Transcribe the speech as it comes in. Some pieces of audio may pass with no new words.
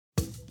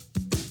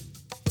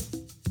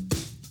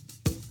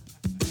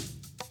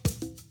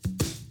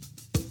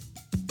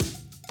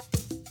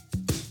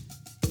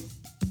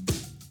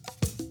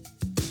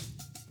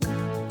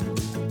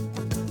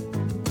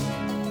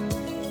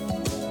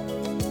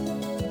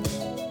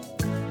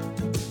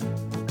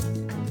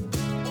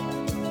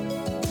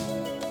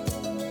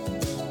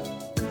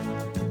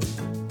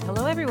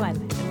everyone,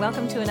 and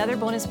welcome to another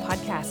bonus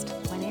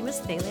podcast. My name is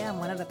Thalia. I'm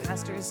one of the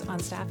pastors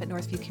on staff at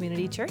Northview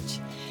Community Church,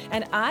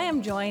 and I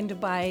am joined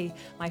by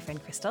my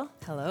friend Crystal.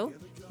 Hello.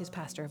 Who's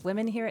pastor of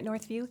women here at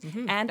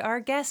Northview, and our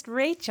guest,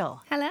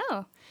 Rachel.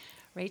 Hello.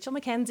 Rachel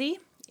McKenzie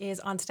is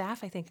on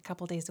staff, I think, a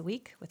couple days a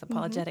week with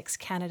Apologetics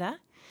Canada.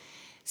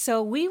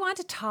 So we want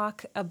to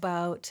talk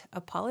about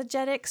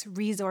apologetics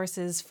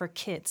resources for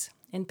kids.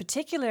 In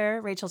particular,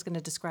 Rachel's going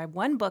to describe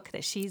one book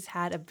that she's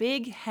had a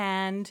big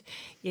hand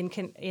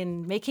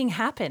in making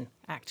happen,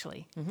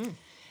 actually.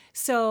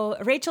 So,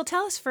 Rachel,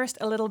 tell us first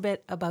a little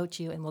bit about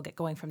you, and we'll get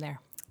going from there.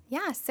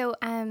 Yeah, so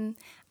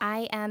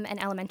I am an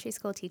elementary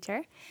school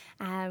teacher,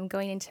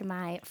 going into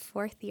my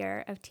 4th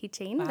year of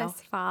teaching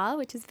this fall,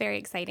 which is very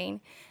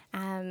exciting.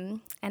 And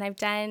I've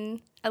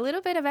done a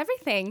little bit of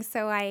everything.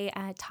 So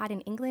I taught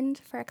in England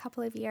for a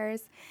couple of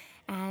years.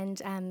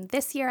 And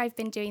this year I've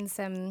been doing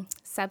some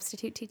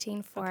substitute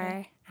teaching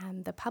for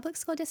the public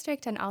school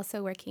district and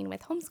also working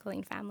with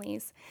homeschooling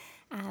families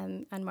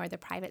on more the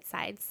private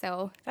side.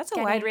 So that's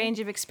a wide range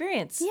of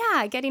experience.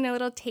 Yeah, getting a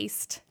little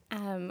taste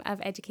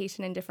of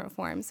education in different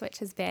forms, which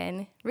has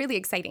been really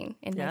exciting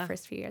in the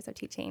first few years of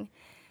teaching.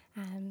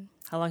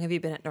 How long have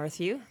you been at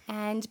Northview?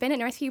 And been at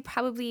Northview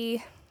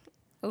probably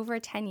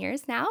over 10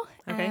 years now.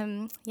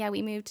 Okay.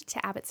 We moved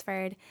to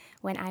Abbotsford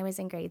when I was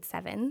in grade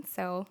 7,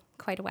 so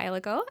quite a while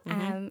ago,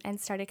 and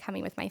started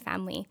coming with my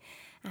family.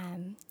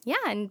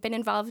 And been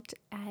involved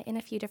in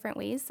a few different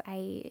ways.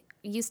 I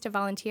used to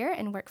volunteer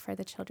and work for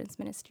the children's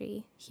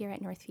ministry here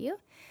at Northview.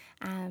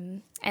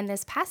 And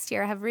this past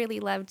year, I have really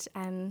loved,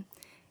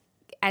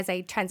 as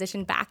I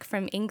transitioned back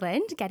from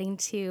England, getting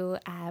to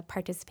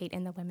participate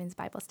in the women's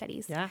Bible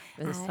studies. Yeah,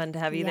 it was fun to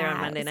have you there on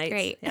Monday nights.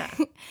 Great. Yeah.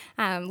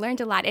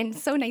 Learned a lot, and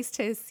so nice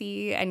to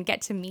see and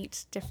get to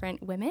meet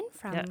different women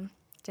from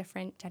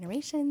different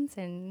generations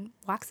and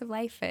walks of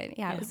life. And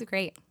it was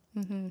great.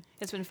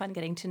 It's been fun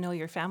getting to know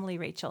your family,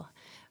 Rachel.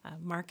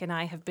 Mark and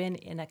I have been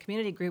in a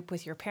community group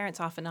with your parents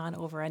off and on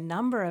over a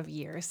number of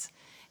years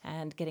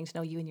and getting to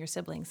know you and your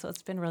siblings. So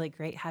it's been really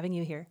great having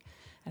you here.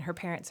 And her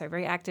parents are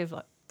very active,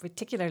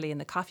 particularly in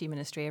the coffee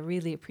ministry. I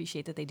really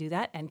appreciate that they do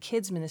that. And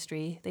kids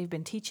ministry, they've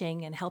been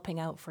teaching and helping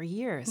out for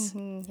years.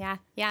 Yeah.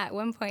 At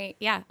one point,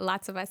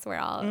 lots of us were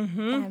all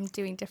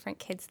doing different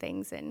kids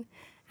things. And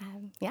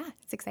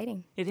it's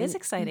exciting. It is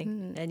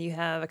exciting. And you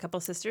have a couple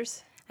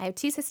sisters? I have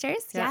 2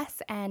 sisters,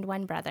 yes, and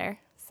 1 brother.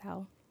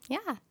 So, There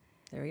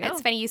we go.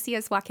 It's funny, you see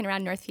us walking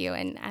around Northview,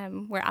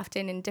 and we're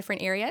often in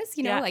different areas,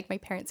 like my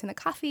parents in the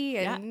coffee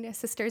and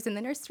sisters in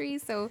the nursery.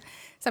 So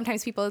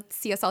sometimes people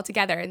see us all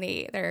together and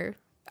they're,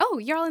 oh,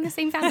 you're all in the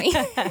same family.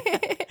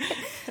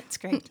 That's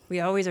great. We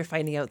always are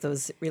finding out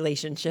those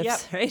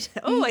relationships, right?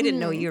 Oh, I didn't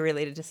know you were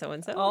related to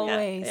so-and-so.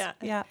 Always.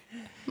 Yeah.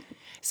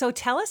 So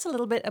tell us a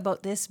little bit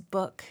about this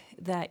book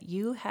that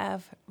you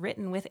have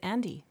written with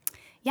Andy.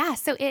 Yeah,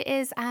 so it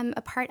is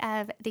a part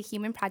of the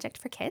Human Project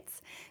for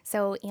Kids.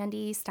 So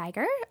Andy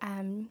Steiger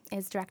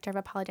is Director of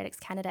Apologetics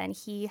Canada, and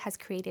he has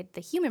created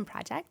the Human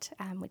Project,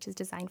 which is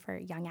designed for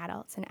young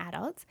adults and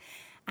adults.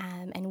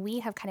 And we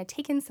have kind of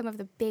taken some of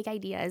the big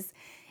ideas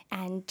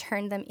and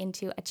turned them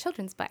into a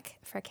children's book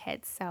for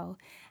kids. So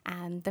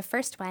the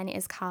first one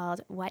is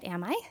called What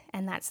Am I?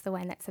 And that's the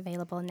one that's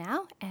available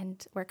now.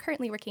 And we're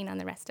currently working on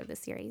the rest of the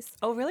series.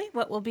 Oh, really?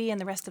 What will be in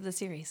the rest of the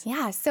series?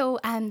 Yeah, so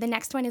the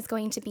next one is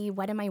going to be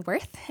What Am I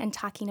Worth? And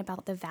talking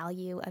about the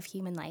value of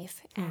human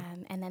life.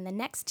 And then the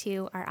next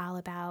 2 are all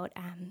about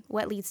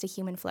what leads to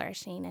human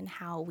flourishing and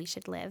how we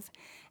should live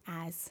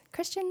as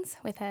Christians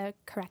with a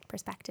correct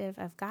perspective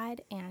of God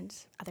and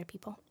other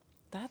people.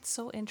 That's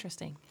so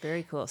interesting.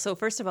 Very cool. So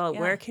first of all,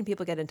 where can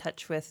people get in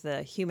touch with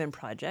the Human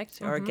Project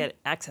or get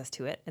access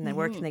to it? And then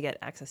where can they get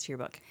access to your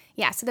book?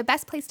 Yeah, so the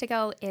best place to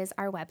go is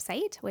our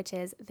website, which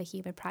is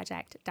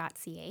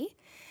thehumanproject.ca.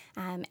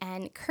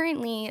 And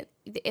currently,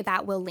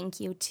 that will link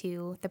you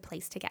to the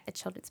place to get the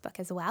children's book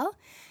as well.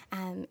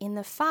 In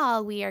the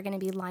fall, we are going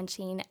to be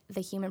launching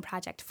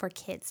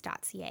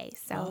thehumanprojectforkids.ca.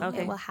 So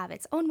it will have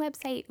its own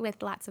website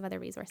with lots of other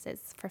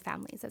resources for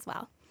families as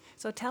well.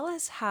 So tell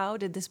us, how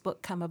did this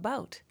book come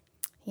about?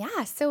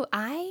 Yeah, so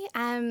I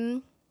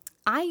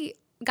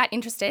got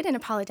interested in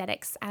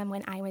apologetics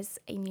when I was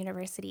in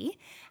university.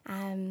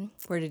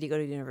 Where did you go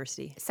to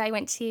university? So I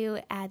went to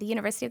the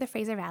University of the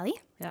Fraser Valley.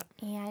 Yeah.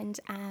 And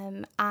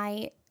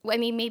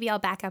maybe I'll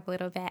back up a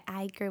little bit.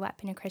 I grew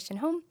up in a Christian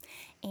home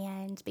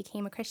and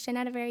became a Christian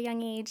at a very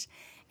young age,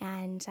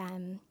 and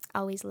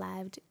always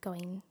loved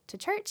going to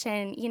church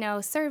and,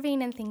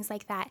 serving and things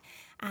like that.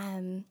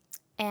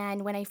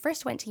 And when I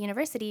first went to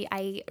university,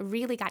 I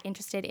really got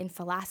interested in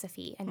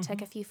philosophy and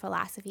took a few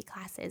philosophy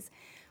classes,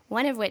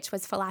 one of which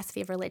was philosophy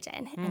of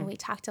religion. And we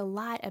talked a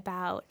lot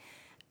about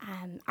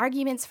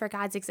arguments for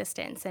God's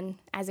existence. And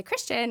as a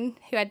Christian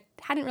who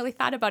hadn't really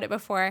thought about it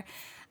before,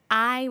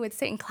 I would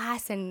sit in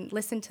class and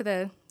listen to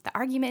the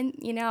argument,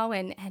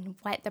 and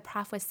what the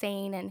prof was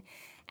saying.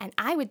 And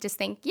I would just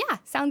think, yeah,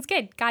 sounds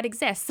good. God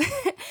exists.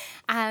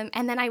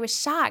 And then I was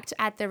shocked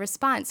at the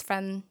response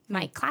from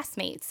my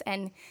classmates.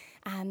 And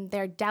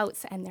their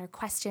doubts and their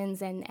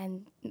questions,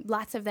 and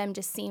lots of them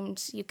just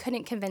seemed you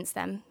couldn't convince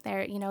them.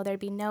 There'd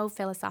be no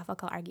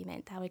philosophical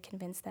argument that would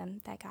convince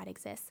them that God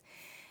exists.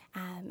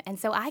 And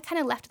so I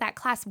kind of left that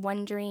class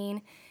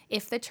wondering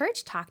if the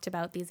church talked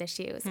about these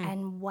issues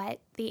and what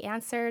the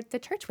answer the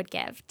church would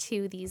give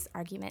to these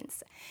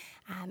arguments.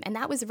 And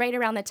that was right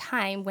around the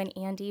time when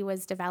Andy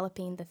was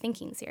developing the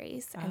Thinking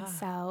Series. And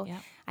so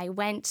I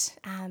went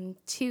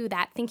to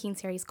that Thinking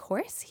Series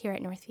course here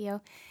at Northview,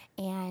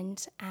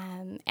 and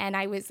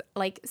I was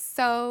like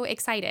so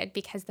excited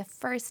because the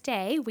first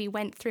day we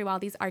went through all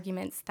these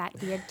arguments that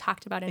we had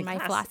talked about in my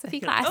philosophy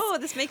class. Oh,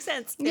 this makes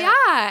sense.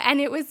 Yeah, and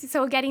it was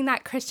so getting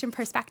that Christian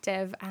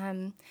perspective,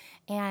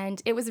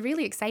 and it was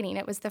really exciting.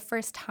 It was the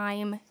first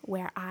time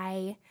where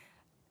I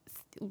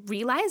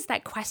realized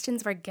that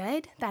questions were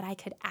good, that I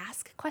could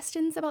ask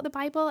questions about the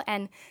Bible,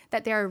 and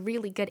that there are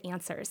really good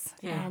answers,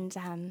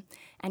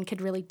 and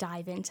could really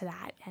dive into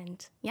that.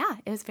 And yeah,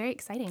 it was very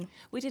exciting.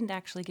 We didn't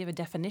actually give a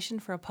definition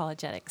for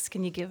apologetics.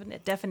 Can you give a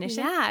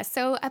definition? Yeah,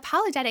 so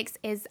apologetics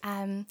is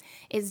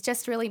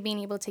just really being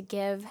able to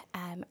give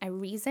a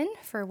reason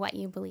for what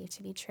you believe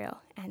to be true.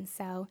 And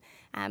so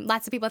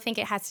lots of people think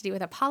it has to do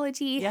with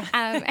apology,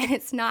 and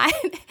it's not.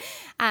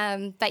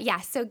 But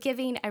yeah, so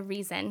giving a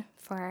reason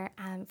for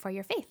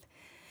your faith.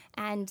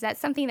 And that's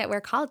something that we're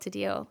called to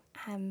do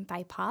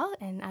by Paul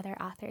and other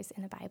authors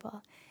in the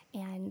Bible.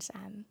 And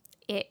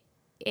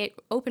it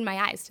opened my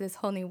eyes to this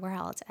whole new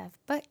world of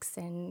books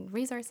and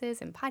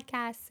resources and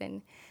podcasts.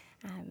 And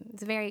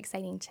it's very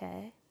exciting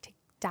to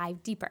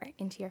dive deeper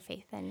into your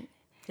faith. And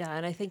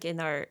I think in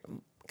our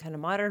kind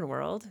of modern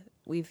world,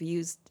 we've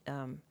used...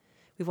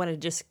 we want to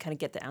just kind of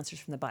get the answers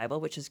from the Bible,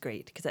 which is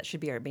great because that should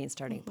be our main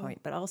starting point.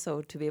 But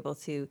also to be able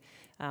to,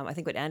 I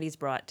think what Andy's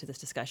brought to this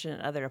discussion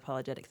and other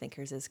apologetic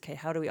thinkers is, okay,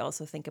 how do we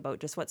also think about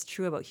just what's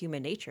true about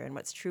human nature and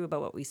what's true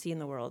about what we see in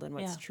the world and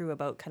what's true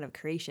about kind of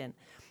creation,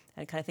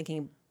 and kind of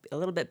thinking a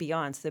little bit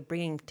beyond, so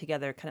bringing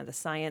together kind of the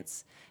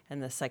science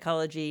and the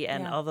psychology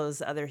and all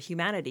those other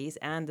humanities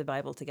and the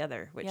Bible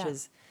together, which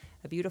is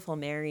a beautiful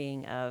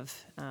marrying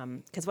of,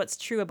 because what's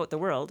true about the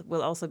world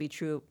will also be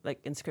true like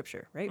in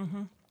Scripture, right?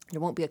 There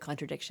won't be a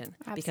contradiction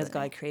because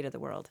God created the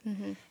world.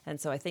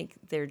 And so I think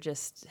they're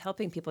just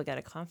helping people get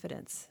a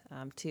confidence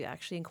to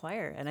actually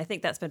inquire. And I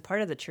think that's been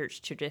part of the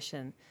church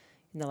tradition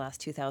in the last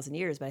 2,000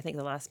 years. But I think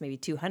the last maybe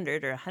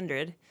 200 or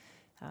 100,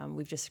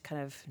 we've just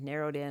kind of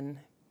narrowed in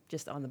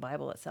just on the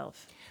Bible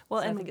itself.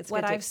 Well, so and I think it's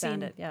what good to I've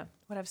expand seen,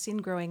 what I've seen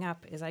growing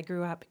up is I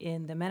grew up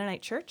in the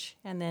Mennonite church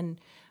and then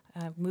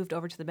moved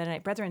over to the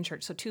Mennonite Brethren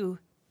church. So two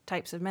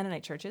types of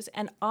Mennonite churches.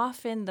 And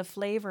often the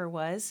flavor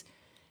was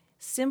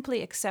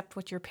simply accept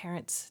what your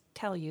parents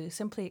tell you,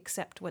 simply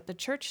accept what the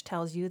church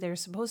tells you. There's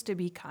supposed to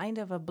be kind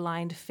of a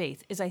blind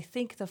faith, is I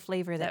think the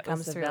flavor that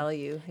comes through.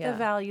 Value, the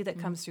value that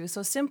comes through.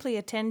 So simply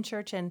attend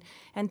church and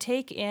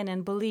take in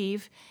and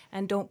believe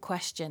and don't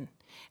question.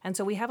 And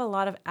so we have a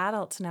lot of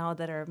adults now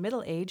that are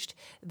middle-aged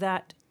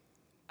that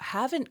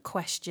haven't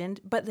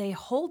questioned, but they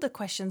hold the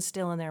question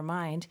still in their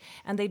mind,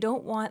 and they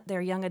don't want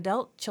their young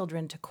adult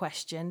children to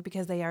question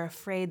because they are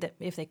afraid that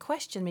if they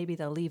question, maybe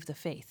they'll leave the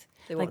faith.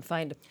 They won't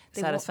find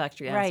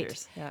satisfactory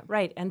answers.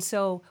 Right. And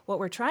so what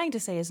we're trying to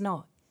say is,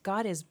 no,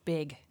 God is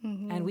big,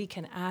 and we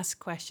can ask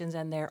questions,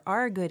 and there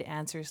are good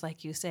answers,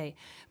 like you say,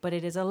 but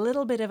it is a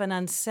little bit of an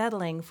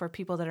unsettling for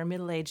people that are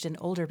middle-aged and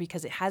older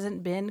because it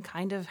hasn't been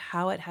kind of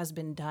how it has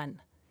been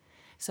done.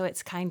 So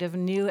it's kind of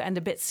new and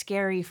a bit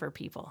scary for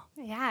people.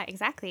 Yeah,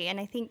 exactly. And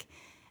I think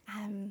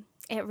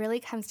it really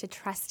comes to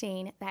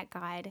trusting that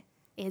God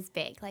is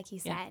big, like you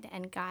said,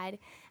 and God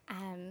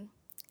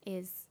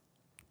is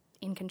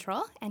in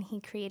control, and He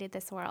created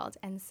this world.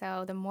 And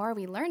so the more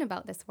we learn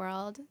about this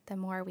world, the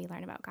more we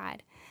learn about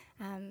God.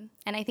 And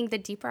I think the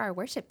deeper our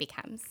worship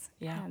becomes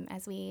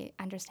as we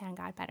understand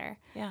God better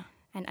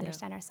and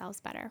understand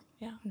ourselves better.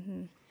 Yeah.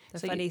 The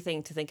funny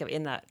thing to think of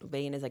in that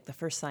vein is like the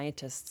first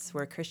scientists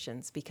were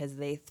Christians because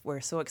they were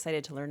so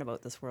excited to learn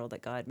about this world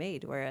that God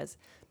made. Whereas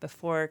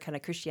before kind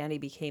of Christianity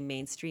became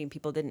mainstream,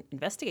 people didn't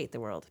investigate the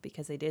world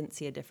because they didn't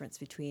see a difference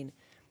between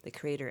the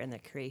creator and the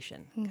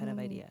creation kind of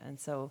idea. And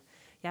so,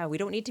 we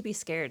don't need to be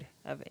scared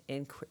of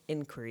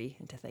inquiry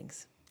into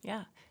things.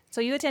 Yeah. So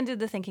you attended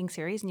the Thinking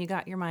Series and you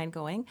got your mind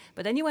going,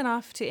 but then you went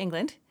off to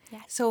England.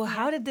 Yes. So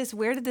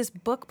where did this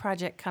book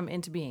project come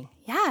into being?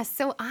 Yeah.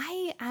 So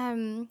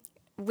I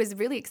was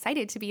really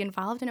excited to be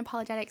involved in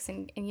apologetics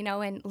and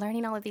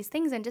learning all of these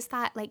things, and just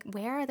thought, like,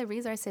 where are the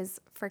resources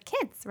for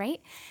kids,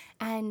 right?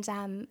 And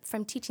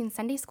from teaching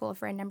Sunday school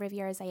for a number of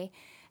years, I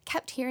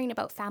kept hearing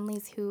about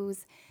families who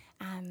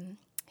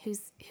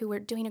were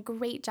doing a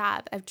great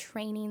job of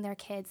training their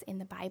kids in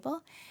the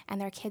Bible, and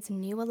their kids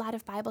knew a lot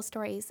of Bible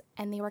stories,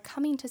 and they were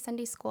coming to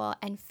Sunday school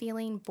and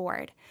feeling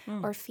bored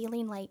or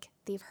feeling like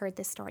they've heard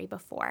this story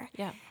before.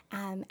 Yeah.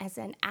 As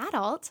an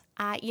adult,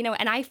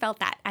 and I felt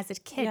that as a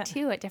kid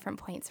too at different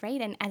points,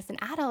 right? And as an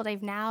adult,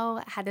 I've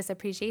now had this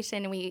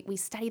appreciation. We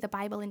study the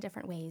Bible in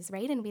different ways,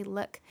 right? And we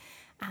look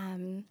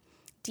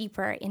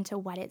deeper into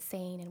what it's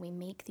saying, and we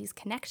make these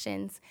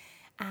connections.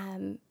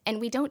 And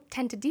we don't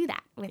tend to do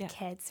that with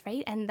kids,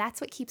 right? And that's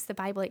what keeps the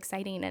Bible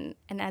exciting.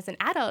 And as an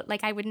adult,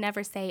 like I would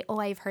never say, oh,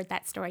 I've heard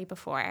that story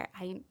before.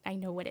 I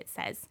know what it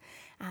says,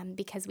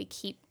 because we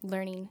keep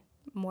learning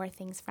more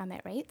things from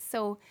it, right?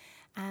 So,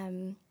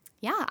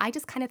 I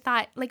just kind of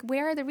thought, like,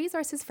 where are the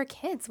resources for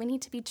kids? We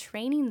need to be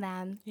training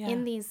them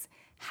in these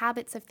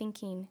habits of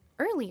thinking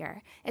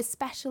earlier,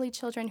 especially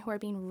children who are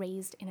being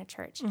raised in a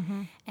church.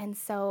 And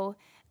so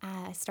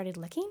I started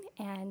looking,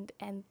 and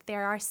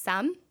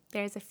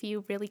there's a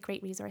few really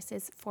great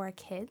resources for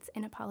kids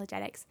in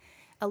apologetics.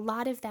 A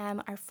lot of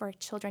them are for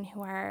children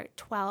who are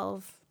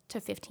 12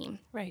 to 15.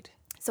 Right.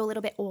 So a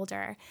little bit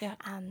older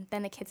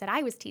than the kids that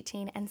I was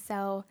teaching. And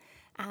so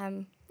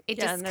it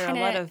just and there are a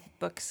lot of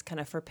books kind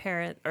of for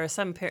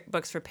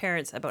books for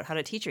parents about how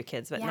to teach your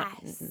kids, but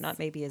not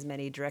maybe as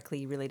many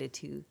directly related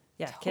to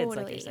kids,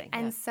 like you're saying.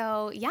 And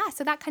so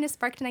that kind of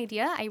sparked an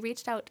idea. I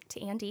reached out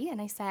to Andy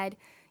and I said,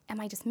 am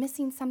I just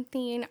missing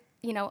something?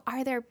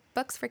 Are there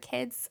books for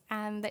kids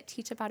that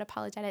teach about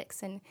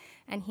apologetics? And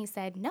he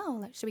said,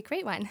 no, should we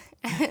create one?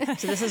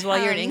 So this is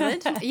while you're in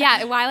England?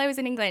 Yeah, while I was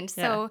in England.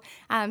 So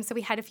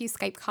we had a few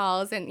Skype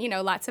calls and,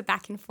 lots of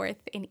back and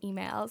forth in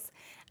emails.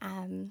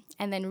 And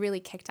then really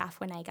kicked off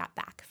when I got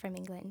back from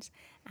England.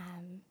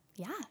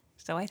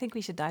 So I think we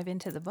should dive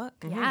into the book.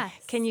 Yes.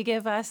 Can you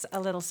give us a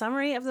little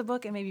summary of the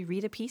book and maybe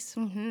read a piece?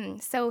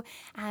 So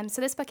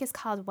this book is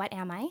called What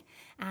Am I?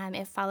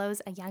 It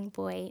follows a young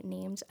boy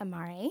named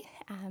Amare,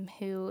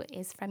 who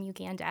is from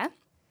Uganda.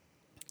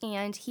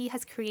 And he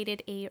has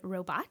created a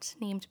robot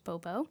named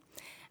Bobo,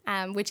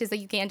 which is a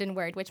Ugandan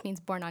word, which means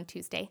born on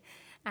Tuesday,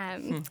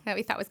 that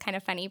we thought was kind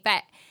of funny.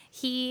 But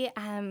he,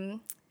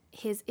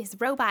 his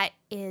robot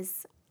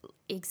is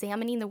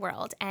examining the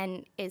world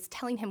and is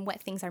telling him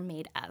what things are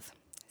made of.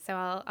 So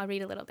I'll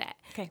read a little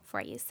bit for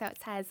you. So it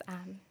says,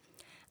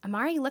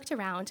 Amari looked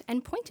around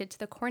and pointed to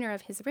the corner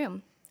of his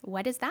room.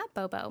 What is that,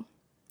 Bobo?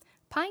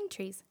 Pine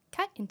trees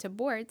cut into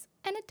boards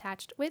and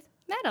attached with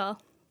metal.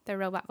 The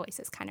robot voice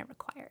is kind of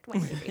required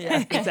when you read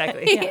it.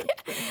 Exactly.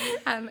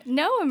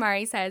 No,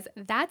 Amari says,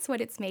 that's what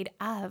it's made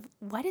of.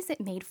 What is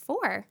it made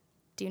for?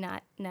 Do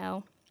not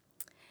know.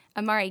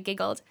 Amari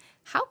giggled.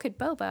 How could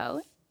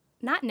Bobo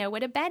not know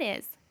what a bed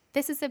is?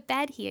 This is a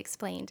bed, he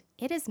explained.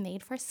 It is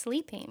made for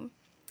sleeping.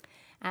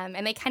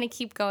 And they kind of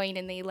keep going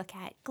and they look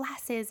at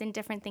glasses and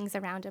different things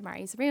around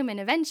Amari's room.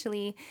 And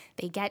eventually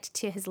they get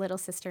to his little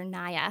sister,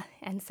 Naya.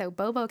 And so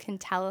Bobo can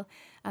tell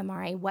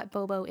Amari what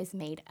Bobo is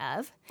made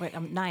of.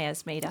 What Naya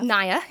is made of.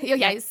 Naya.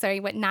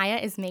 What Naya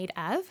is made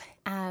of.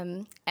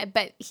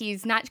 But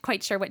he's not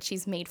quite sure what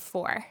she's made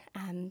for.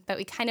 But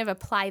we kind of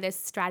apply this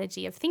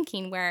strategy of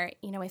thinking where,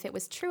 if it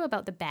was true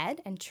about the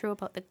bed and true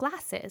about the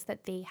glasses,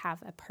 that they have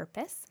a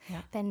purpose,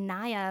 then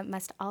Naya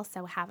must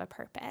also have a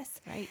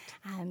purpose. Right.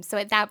 So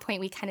at that point,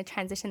 we kind of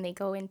transition. They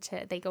go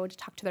to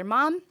talk to their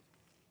mom,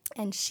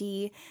 and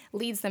she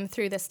leads them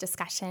through this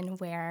discussion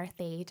where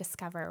they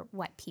discover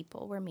what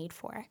people were made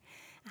for.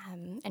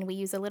 And we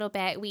use a little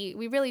bit,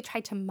 we really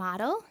try to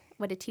model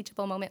what a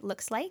teachable moment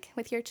looks like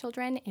with your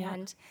children.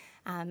 And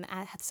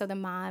so the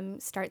mom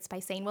starts by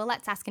saying, well,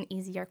 let's ask an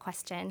easier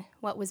question.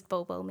 What was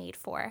Bobo made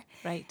for?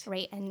 Right.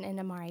 Right. And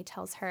Amari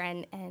tells her,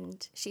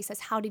 and she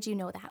says, how did you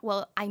know that?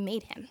 Well, I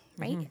made him.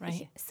 Right.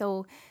 Right.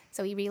 So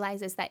he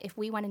realizes that if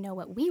we want to know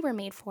what we were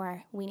made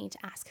for, we need to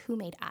ask who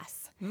made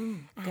us.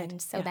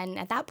 And so then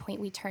at that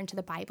point, we turn to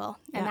the Bible.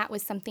 And that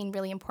was something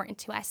really important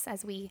to us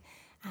as we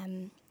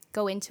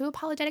go into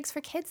apologetics for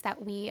kids,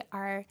 that we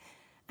are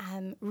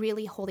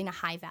really holding a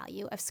high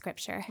value of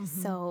Scripture.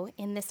 So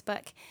in this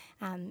book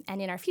and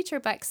in our future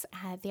books,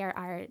 there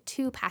are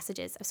two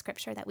passages of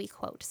Scripture that we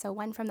quote. So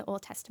one from the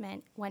Old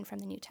Testament, one from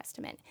the New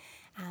Testament.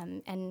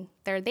 And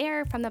they're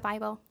there from the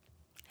Bible.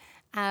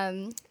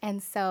 And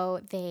so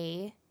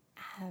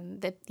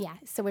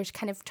so we're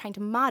kind of trying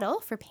to model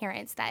for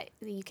parents that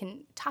you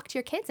can talk to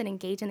your kids and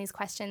engage in these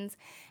questions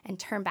and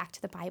turn back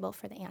to the Bible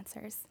for the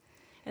answers.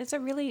 And it's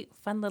a really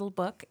fun little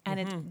book,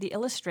 and the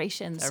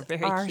illustrations are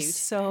very cute.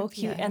 So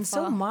cute and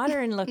so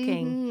modern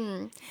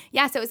looking.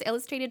 Yeah, so it was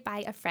illustrated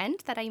by a friend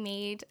that I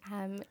made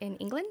in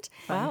England.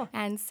 Wow.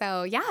 And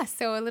so,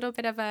 so a little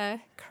bit of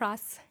a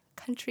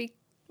cross-country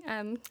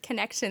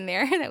connection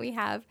there that we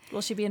have.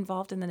 Will she be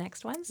involved in the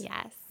next ones?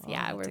 Yes.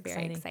 Oh, we're exciting.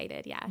 very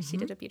excited. Yeah, she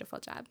did a beautiful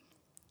job.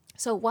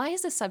 So why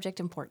is this subject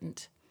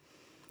important?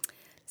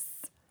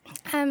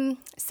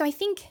 So I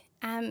think...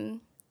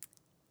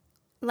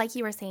 like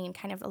you were saying,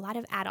 kind of a lot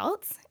of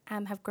adults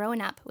have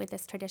grown up with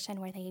this tradition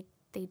where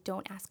they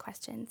don't ask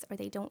questions, or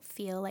they don't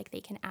feel like they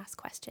can ask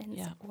questions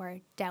or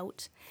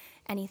doubt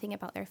anything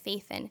about their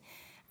faith. And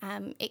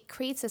it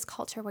creates this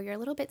culture where you're a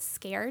little bit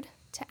scared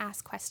to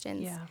ask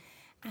questions.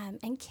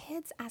 And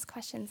kids ask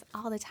questions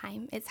all the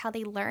time. It's how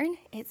they learn.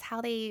 It's how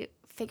they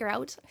figure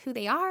out who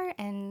they are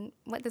and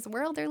what this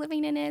world they're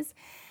living in is.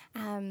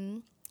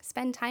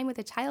 Spend time with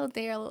a child,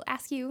 they'll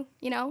ask you,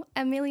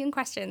 a million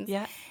questions.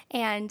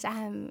 And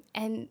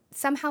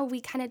somehow we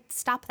kind of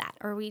stop that,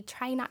 or we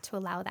try not to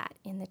allow that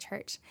in the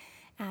church,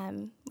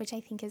 which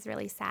I think is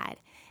really sad.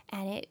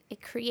 And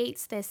it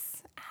creates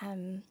this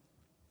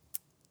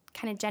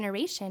kind of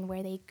generation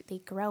where they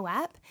grow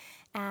up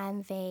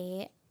and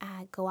they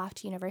go off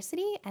to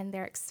university and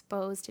they're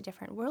exposed to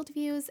different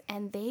worldviews,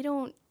 and they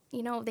don't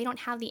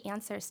have the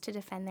answers to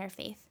defend their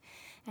faith.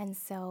 And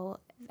so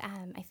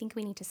I think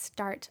we need to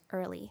start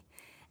early.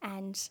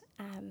 And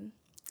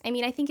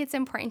I think it's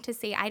important to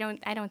say I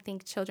don't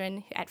think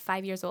children at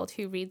 5 years old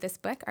who read this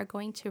book are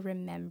going to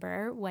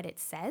remember what it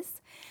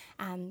says.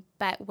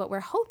 But what we're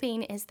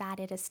hoping is that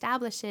it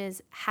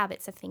establishes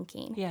habits of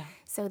thinking. Yeah.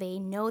 So they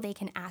know they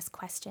can ask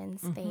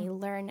questions. Mm-hmm. They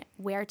learn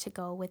where to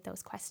go with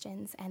those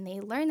questions, and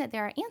they learn that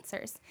there are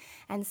answers.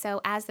 And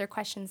so as their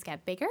questions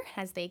get bigger,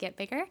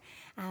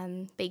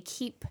 they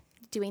keep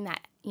doing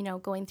that,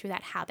 going through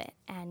that habit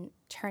and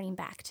turning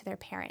back to their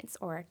parents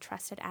or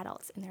trusted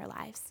adults in their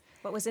lives.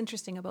 What was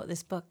interesting about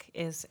this book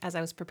is, as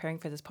I was preparing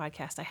for this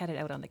podcast, I had it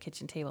out on the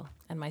kitchen table,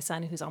 and my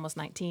son, who's almost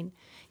 19,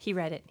 he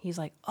read it. He's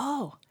like,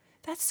 oh,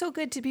 that's so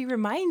good to be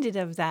reminded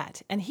of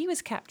that. And he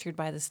was captured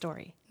by the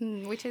story.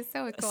 Which is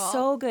so cool.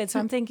 So good. So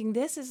I'm thinking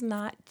this is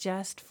not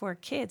just for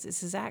kids.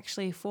 This is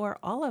actually for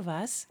all of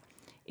us.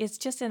 It's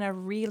just in a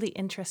really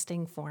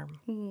interesting form.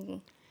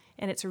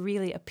 And it's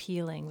really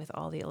appealing with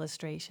all the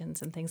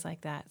illustrations and things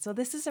like that. So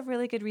this is a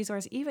really good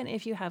resource, even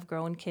if you have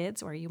grown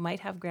kids or you might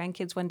have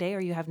grandkids one day,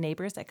 or you have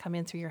neighbors that come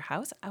in through your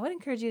house. I would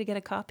encourage you to get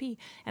a copy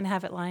and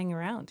have it lying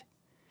around.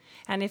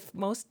 And if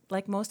most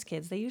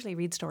kids, they usually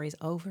read stories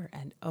over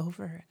and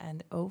over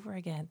and over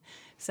again.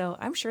 So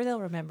I'm sure they'll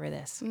remember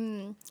this.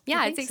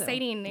 Yeah, it's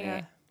exciting.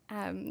 So.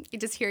 Yeah.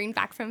 Just hearing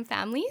back from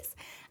families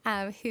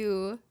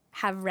who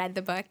have read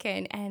the book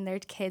and their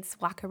kids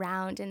walk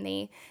around and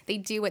they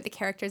do what the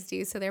characters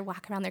do. So they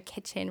walk around their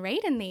kitchen, right?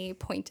 And they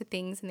point to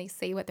things and they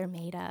say what they're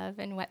made of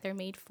and what they're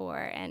made for.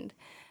 And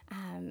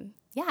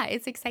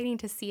it's exciting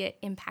to see it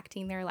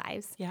impacting their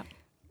lives. Yeah.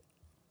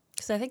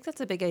 So I think that's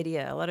a big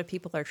idea. A lot of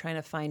people are trying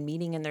to find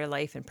meaning in their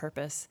life and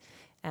purpose,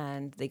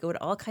 and they go to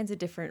all kinds of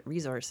different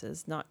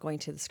resources, not going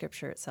to the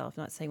scripture itself,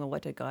 not saying, well,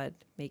 what did God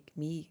make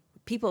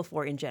people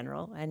for in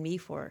general and me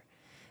for?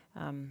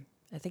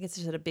 I think it's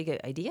just a big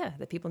idea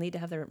that people need to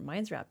have their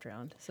minds wrapped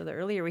around. So the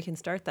earlier we can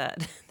start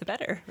that, the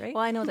better, right?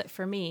 Well, I know that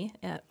for me,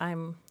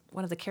 I'm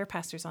one of the care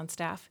pastors on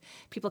staff.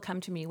 People come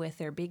to me with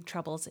their big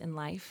troubles in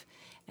life,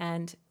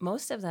 and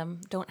most of them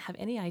don't have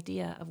any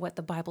idea of what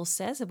the Bible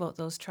says about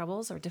those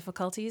troubles or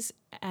difficulties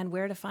and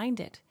where to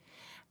find it.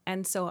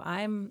 And so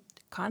I'm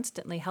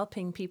constantly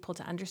helping people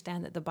to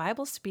understand that the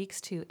Bible speaks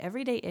to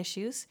everyday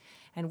issues,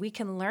 and we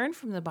can learn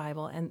from the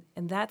Bible, and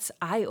that's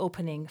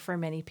eye-opening for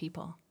many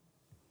people.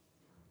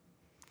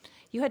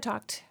 You had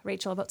talked,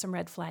 Rachel, about some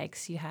red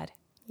flags you had.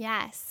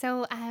 Yeah,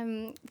 so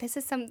this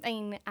is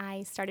something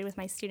I started with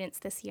my students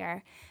this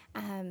year,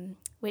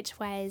 which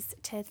was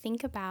to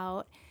think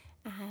about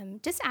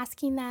just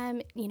asking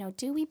them,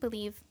 do we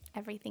believe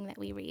everything that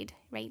we read,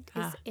 right?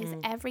 Is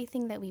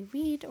everything that we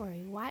read or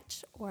we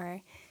watch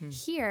or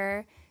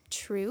hear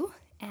true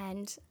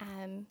and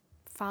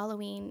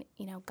following,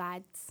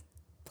 God's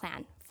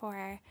plan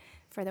for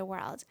the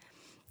world?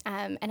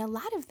 And a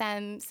lot of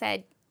them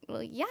said,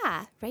 well,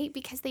 yeah, right?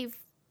 Because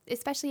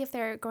especially if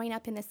they're growing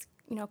up in this,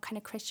 kind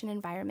of Christian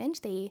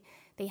environment, they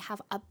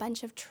have a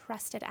bunch of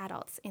trusted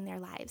adults in their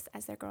lives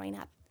as they're growing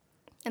up.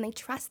 And they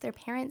trust their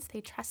parents, they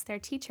trust their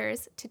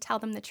teachers to tell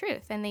them the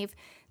truth. And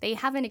they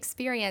haven't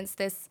experienced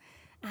this,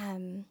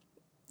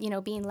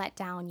 being let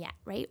down yet,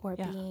 right? Or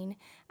being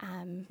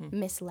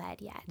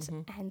misled yet.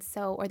 And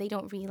so, or they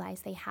don't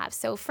realize they have.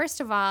 So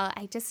first of all,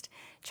 I just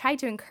try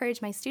to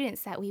encourage my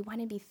students that we want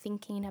to be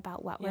thinking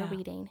about what we're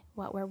reading,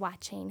 what we're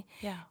watching,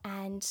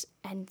 and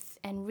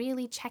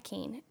really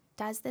checking,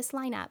 does this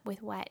line up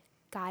with what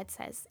God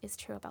says is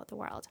true about the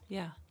world?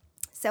 Yeah.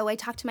 So I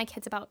talked to my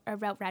kids about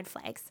red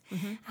flags,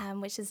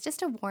 which is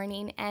just a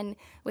warning. And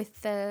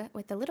with the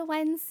little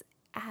ones,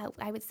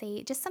 I would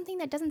say just something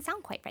that doesn't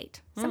sound quite right,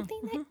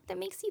 something that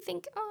makes you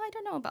think, oh, I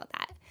don't know about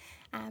that.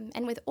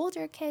 And with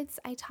older kids,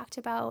 I talked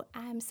about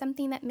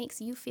something that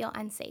makes you feel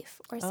unsafe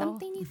or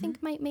something you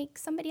think might make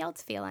somebody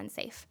else feel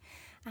unsafe.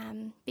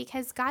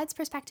 Because God's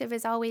perspective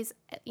is always,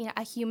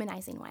 a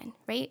humanizing one,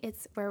 right?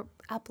 We're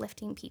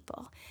uplifting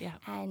people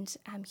and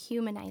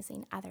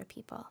humanizing other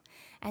people.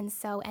 And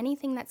so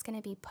anything that's going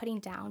to be putting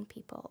down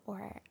people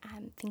or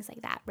things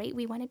like that, right?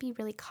 We want to be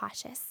really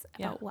cautious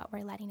about what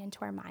we're letting into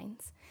our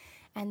minds.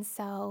 And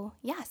so,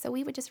 so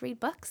we would just read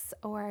books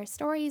or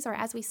stories or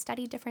as we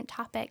study different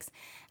topics,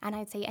 and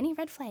I'd say any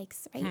red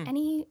flags, right?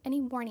 Any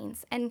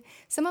warnings. And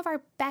some of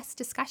our best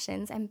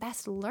discussions and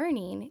best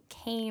learning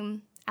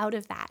came out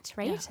of that,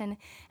 right?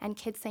 And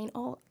kids saying,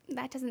 oh,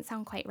 that doesn't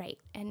sound quite right.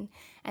 And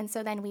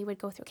so then we would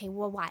go through, okay,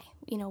 well, why?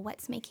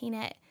 What's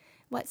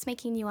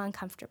making you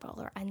uncomfortable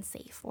or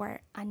unsafe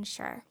or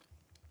unsure?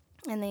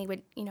 And they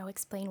would,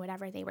 explain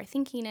whatever they were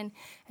thinking.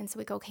 And so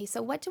we go, okay,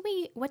 so what do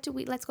we,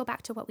 let's go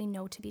back to what we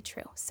know to be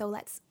true. So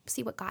let's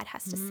see what God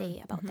has to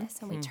say about this.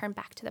 And we turn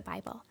back to the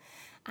Bible.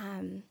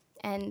 And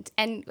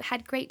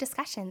had great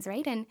discussions,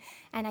 right? And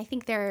I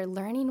think their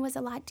learning was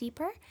a lot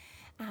deeper.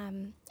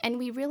 And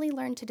we really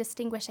learned to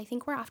distinguish. I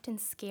think we're often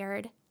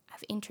scared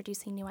of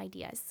introducing new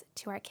ideas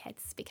to our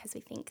kids because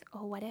we think,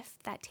 oh, what if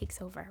that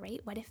takes over, right?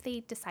 What if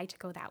they decide to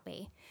go that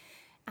way?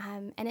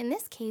 And in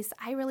this case,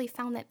 I really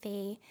found that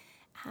they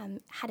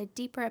had a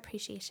deeper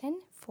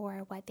appreciation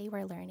for what they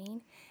were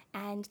learning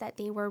and that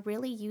they were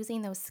really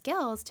using those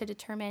skills to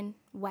determine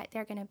what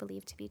they're going to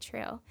believe to be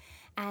true.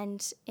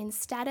 And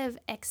instead of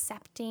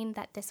accepting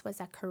that this was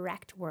a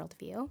correct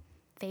worldview,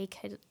 they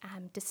could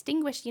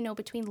distinguish,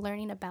 between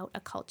learning about a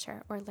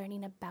culture or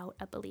learning about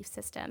a belief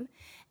system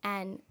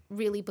and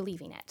really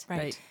believing it.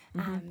 Right.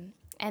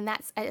 And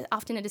that's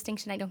often a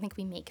distinction I don't think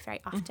we make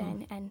very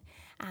often.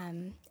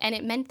 And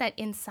it meant that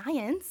in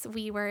science,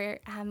 we were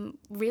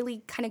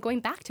really kind of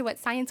going back to what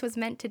science was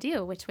meant to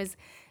do, which was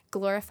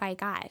glorify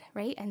God,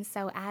 right? And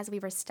so as we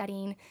were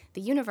studying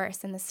the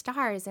universe and the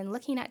stars and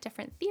looking at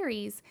different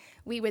theories,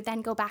 we would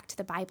then go back to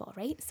the Bible,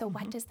 right? So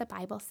what does the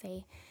Bible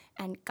say?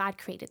 And God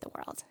created the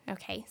world,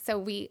 okay? So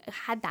we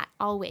had that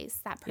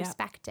always, that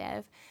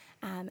perspective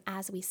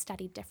as we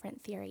studied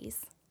different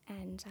theories.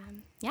 And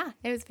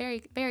it was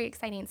very, very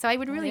exciting. So I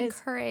would really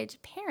encourage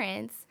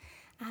parents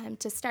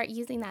to start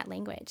using that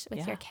language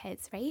with your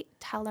kids, right?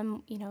 Tell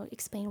them,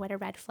 explain what a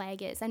red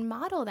flag is and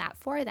model that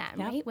for them,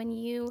 right? When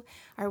you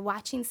are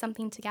watching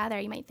something together,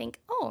 you might think,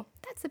 oh,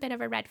 that's a bit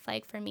of a red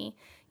flag for me.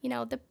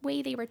 The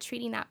way they were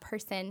treating that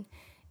person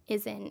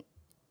isn't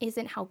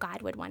how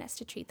God would want us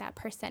to treat that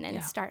person,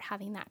 and start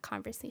having that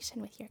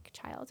conversation with your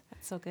child.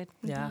 That's so good.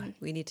 Yeah,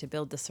 we need to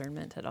build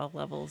discernment at all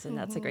levels, and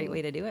that's a great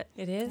way to do it.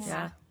 It is.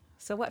 Yeah.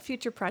 So what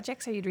future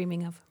projects are you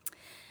dreaming of?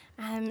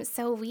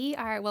 So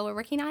we're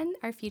working on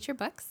our future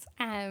books.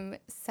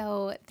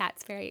 So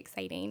that's very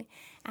exciting.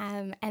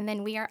 And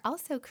then we are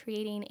also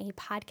creating a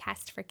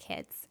podcast for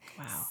kids.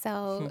 Wow.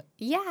 So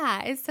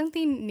it's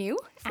something new.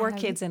 For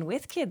kids and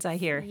with kids, I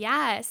hear.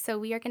 Yeah. So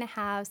we are going to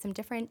have some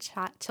different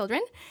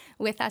children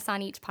with us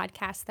on each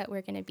podcast that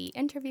we're going to be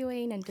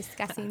interviewing and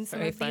discussing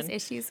some of these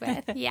issues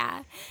with.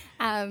 Yeah.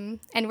 And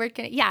we're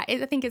going to,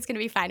 I think it's going to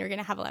be fun. We're going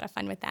to have a lot of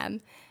fun with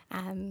them.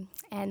 And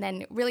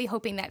then really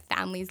hoping that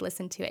families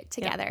listen to it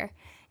together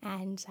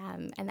and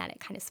that it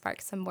kind of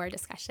sparks some more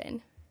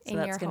discussion. So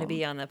that's going to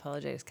be on the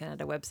Apologetics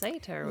Canada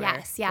website, or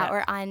where? Yes,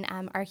 or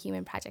on our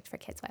Human Project for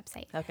Kids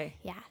website. Okay.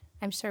 Yeah,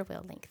 I'm sure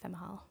we'll link them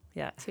all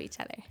to each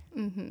other.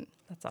 Mm-hmm.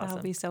 That's awesome.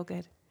 That'll be so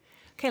good.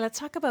 Okay, let's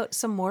talk about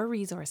some more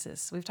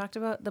resources. We've talked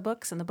about the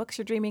books and the books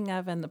you're dreaming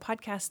of and the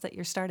podcasts that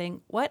you're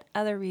starting. What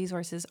other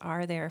resources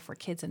are there for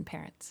kids and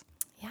parents?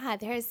 Yeah,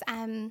 there's,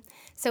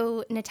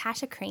 so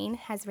Natasha Crane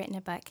has written a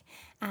book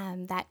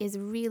that is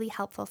really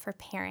helpful for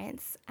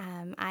parents.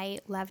 I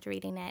loved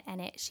reading it,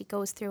 and she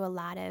goes through a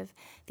lot of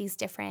these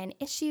different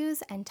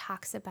issues and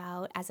talks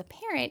about, as a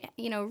parent,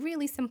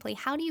 really simply,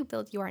 how do you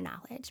build your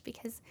knowledge?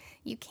 Because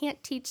you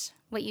can't teach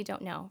what you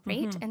don't know,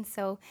 right? Mm-hmm. And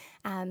so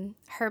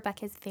her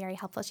book is very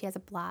helpful. She has a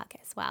blog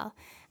as well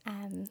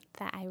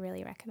that I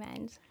really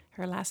recommend.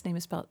 Her last name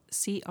is spelled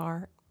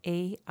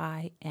Crain,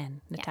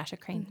 Natasha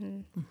Crane.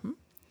 Mm-hmm. Mm-hmm.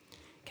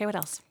 Okay, what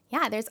else?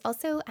 Yeah, there's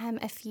also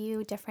a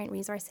few different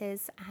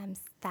resources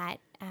that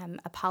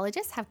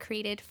apologists have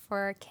created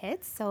for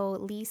kids. So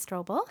Lee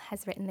Strobel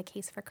has written The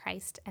Case for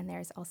Christ, and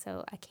there's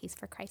also a Case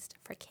for Christ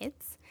for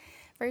Kids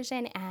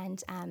version.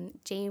 And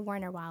J.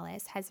 Warner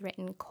Wallace has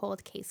written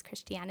Cold Case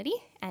Christianity,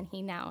 and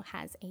he now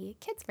has a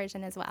kids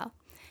version as well.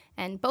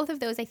 And both of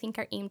those, I think,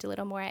 are aimed a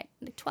little more at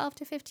 12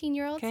 to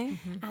 15-year-olds. Okay.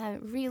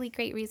 Really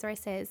great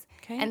resources.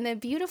 Okay. And the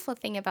beautiful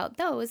thing about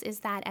those is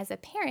that as a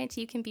parent,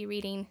 you can be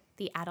reading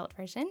the adult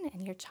version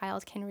and your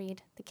child can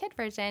read the kid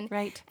version.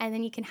 Right. And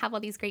then you can have all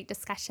these great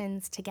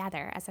discussions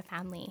together as a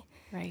family.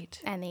 Right.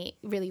 And they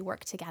really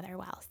work together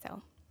well.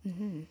 So,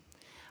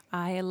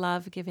 I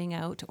love giving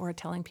out or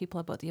telling people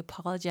about the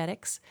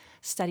Apologetics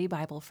Study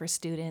Bible for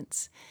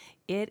students.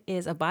 It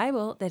is a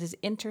Bible that is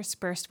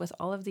interspersed with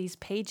all of these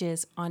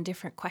pages on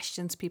different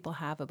questions people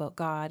have about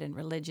God and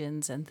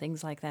religions and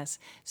things like this.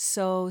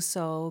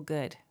 So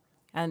good.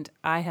 And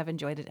I have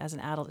enjoyed it as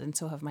an adult, and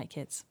so have my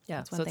kids.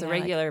 Yeah, so it's a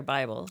regular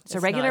Bible. It's a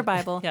regular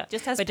Bible. Yeah,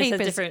 just has but pages.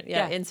 Just has different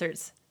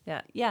inserts.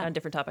 Yeah, on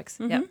different topics.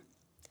 Mm-hmm. Yeah.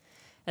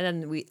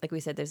 And then like we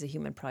said, there's a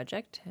Human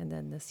Project, and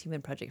then this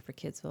Human Project for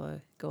Kids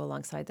will go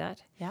alongside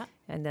that. Yeah.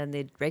 And then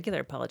the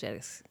regular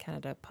Apologetics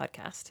Canada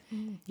podcast.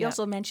 You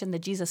also mentioned the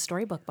Jesus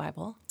Storybook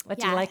Bible. What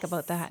do you like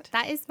about that?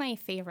 That is my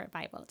favorite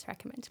Bible to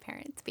recommend to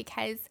parents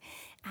because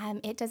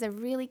it does a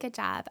really good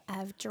job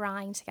of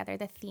drawing together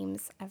the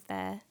themes of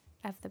the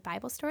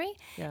Bible story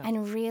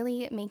and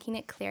really making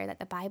it clear that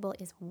the Bible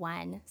is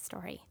one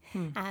story.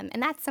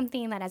 And that's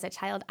something that as a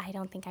child, I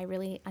don't think I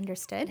really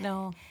understood.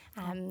 No.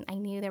 I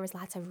knew there was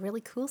lots of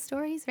really cool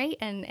stories, right?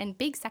 And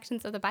big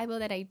sections of the Bible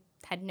that I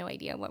had no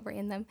idea what were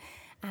in them.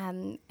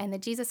 And the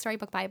Jesus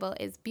Storybook Bible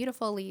is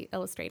beautifully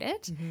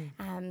illustrated,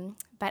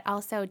 but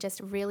also just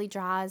really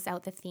draws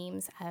out the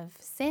themes of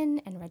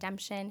sin and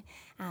redemption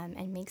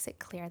and makes it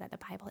clear that the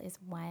Bible is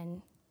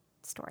one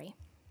story.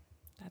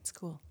 That's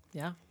cool.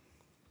 Yeah.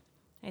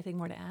 Anything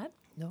more to add?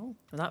 No,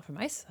 not from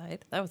my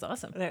side. That was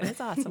awesome. That's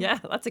awesome. Yeah,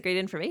 lots of great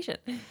information.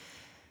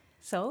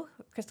 So,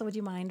 Crystal, would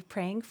you mind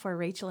praying for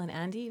Rachel and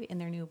Andy in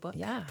their new book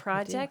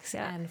projects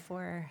and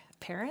for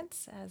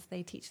parents as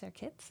they teach their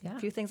kids. Yeah. A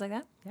few things like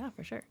that. Yeah,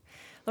 for sure.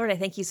 Lord, I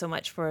thank you so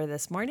much for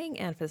this morning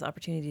and for this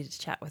opportunity to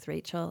chat with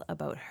Rachel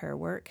about her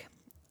work.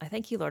 I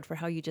thank you, Lord, for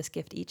how you just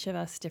gift each of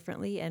us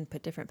differently and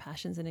put different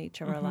passions in each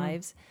of our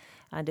lives,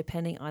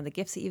 depending on the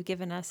gifts that you've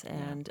given us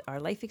and our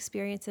life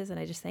experiences. And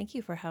I just thank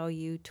you for how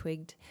you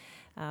twigged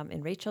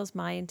in Rachel's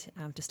mind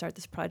to start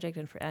this project,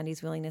 and for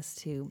Andy's willingness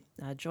to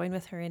join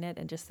with her in it,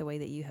 and just the way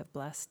that you have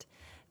blessed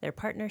their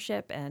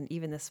partnership, and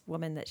even this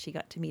woman that she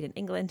got to meet in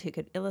England who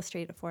could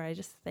illustrate it for her. I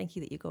just thank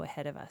you that you go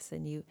ahead of us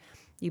and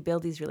you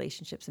build these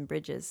relationships and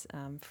bridges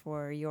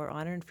for your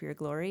honor and for your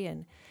glory,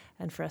 and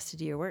for us to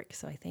do your work.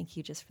 So I thank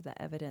you just for the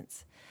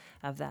evidence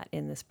of that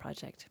in this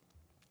project.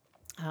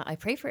 I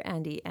pray for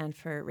Andy and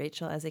for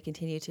Rachel as they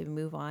continue to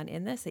move on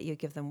in this, that you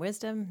give them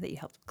wisdom, that you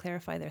help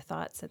clarify their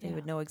thoughts, that they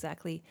would know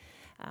exactly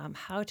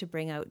how to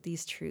bring out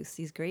these truths,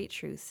 these great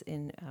truths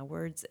in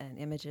words and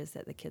images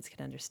that the kids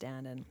can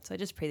understand. And so I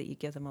just pray that you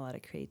give them a lot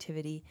of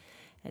creativity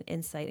and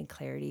insight and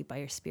clarity by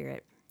your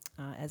Spirit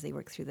as they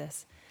work through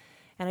this.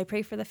 And I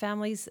pray for the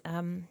families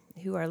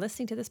who are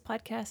listening to this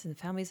podcast, and the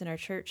families in our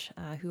church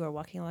who are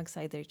walking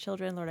alongside their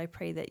children. Lord, I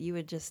pray that you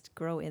would just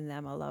grow in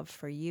them a love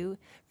for you,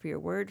 for your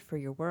word, for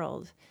your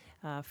world,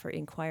 for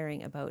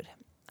inquiring about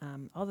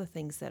all the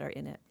things that are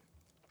in it,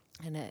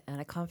 and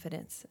a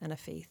confidence and a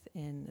faith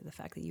in the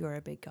fact that you are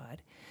a big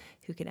God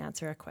who can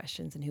answer our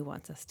questions and who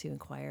wants us to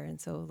inquire. And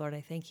so, Lord,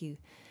 I thank you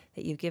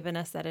that you've given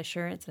us that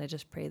assurance. And I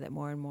just pray that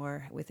more and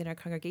more within our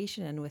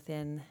congregation and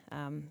within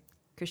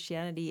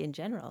Christianity in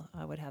general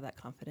would have that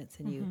confidence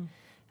in you,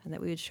 and that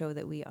we would show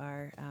that we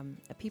are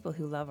a people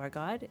who love our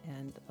God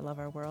and love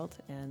our world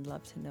and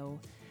love to know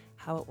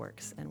how it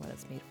works and what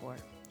it's made for.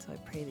 So I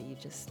pray that you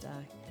just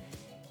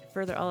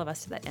further all of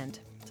us to that end.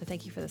 So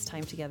thank you for this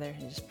time together,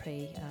 and just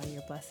pray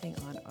your blessing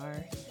on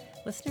our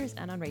listeners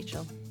and on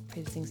Rachel.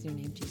 Pray these things in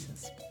your name,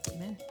 Jesus.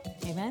 Amen.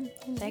 Amen.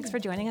 Thanks for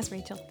joining us,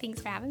 Rachel.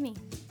 Thanks for having me.